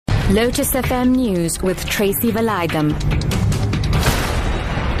Lotus FM News with TRACY VALAYDHAM.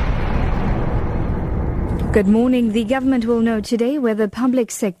 Good morning. The government will know today whether public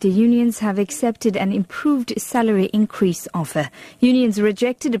sector unions have accepted an improved salary increase offer. Unions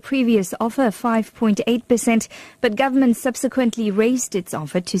rejected a previous offer of 5.8%, but government subsequently raised its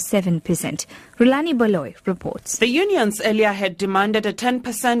offer to 7%. Rulani Baloy reports. The unions earlier had demanded a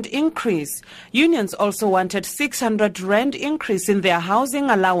 10% increase. Unions also wanted 600 rand increase in their housing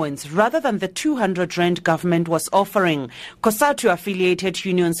allowance rather than the 200 rand government was offering. COSATU-affiliated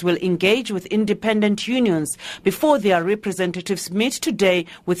unions will engage with independent unions before their representatives meet today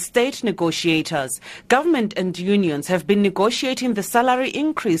with state negotiators. Government and unions have been negotiating the salary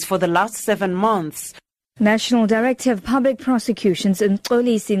increase for the last 7 months. National Director of Public Prosecutions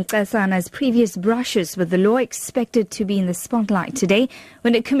Mmusi Maimane previous brushes with the law expected to be in the spotlight today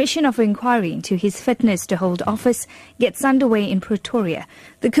when a commission of inquiry into his fitness to hold office gets underway in Pretoria.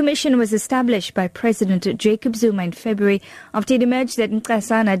 The commission was established by President Jacob Zuma in February after it emerged that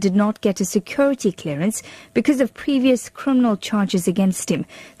Maimane did not get a security clearance because of previous criminal charges against him.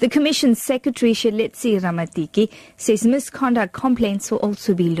 The commission's secretary Sheletsi Ramatiki says misconduct complaints will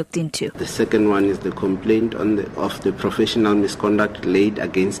also be looked into. The second one is the complaint of the professional misconduct laid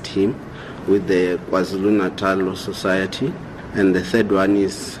against him with the KwaZulu-Natal Law Society. And the third one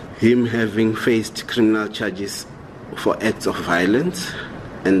is him having faced criminal charges for acts of violence.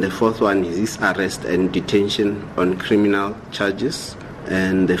 And the fourth one is his arrest and detention on criminal charges.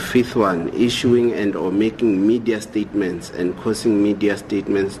 And the fifth one, issuing and or making media statements and causing media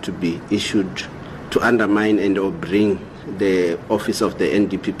statements to be issued to undermine and or bring the office of the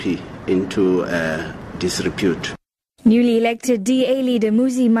NDPP into disrepute. Newly elected DA leader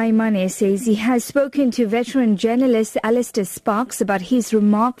Mmusi Maimane says he has spoken to veteran journalist Allister Sparks about his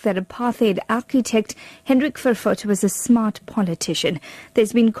remark that apartheid architect Hendrik Verwoerd was a smart politician.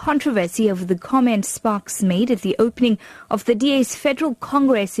 There's been controversy over the comment Sparks made at the opening of the DA's Federal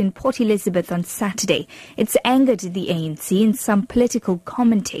Congress in Port Elizabeth on Saturday. It's angered the ANC and some political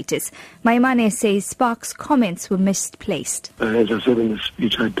commentators. Maimane says Sparks' comments were misplaced. As I said in the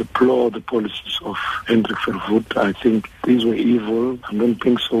speech, I deplore the policies of Hendrik Verwoerd. I think these were evil. I don't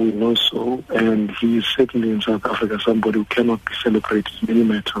think so, we know so. And he is certainly in South Africa somebody who cannot be celebrated in any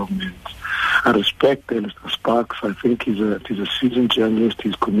matter of means. I respect Allister Sparks. I think he's a seasoned journalist.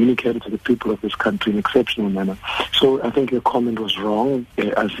 He's communicated to the people of this country in an exceptional manner. So I think your comment was wrong.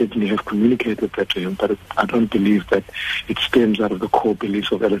 I certainly have communicated that to him, but I don't believe that it stems out of the core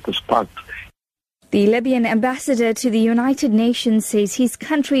beliefs of Allister Sparks. The Libyan ambassador to the United Nations says his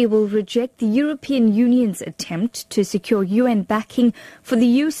country will reject the European Union's attempt to secure UN backing for the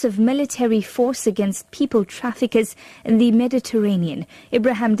use of military force against people traffickers in the Mediterranean.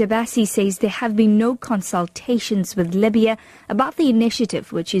 Ibrahim Dabassi says there have been no consultations with Libya about the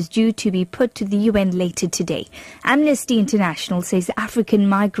initiative, which is due to be put to the UN later today. Amnesty International says African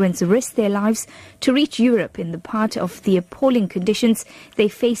migrants risk their lives to reach Europe in the part of the appalling conditions they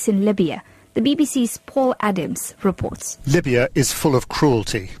face in Libya. The BBC's Paul Adams reports. Libya is full of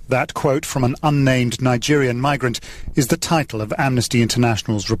cruelty. That quote from an unnamed Nigerian migrant is the title of Amnesty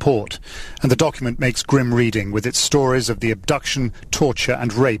International's report. And the document makes grim reading with its stories of the abduction, torture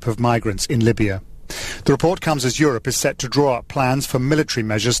and rape of migrants in Libya. The report comes as Europe is set to draw up plans for military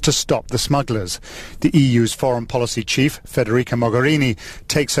measures to stop the smugglers. The EU's foreign policy chief, Federica Mogherini,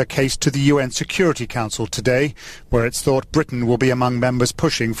 takes her case to the UN Security Council today, where it's thought Britain will be among members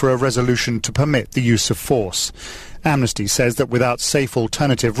pushing for a resolution to permit the use of force. Amnesty says that without safe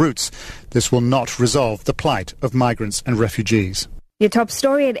alternative routes, this will not resolve the plight of migrants and refugees. Your top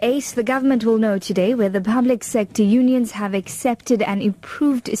story at 8, the government will know today whether public sector unions have accepted an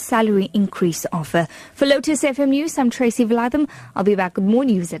improved salary increase offer. For Lotus FM News, I'm TRACY VALAYDHAM. I'll be back with more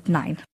news at 9.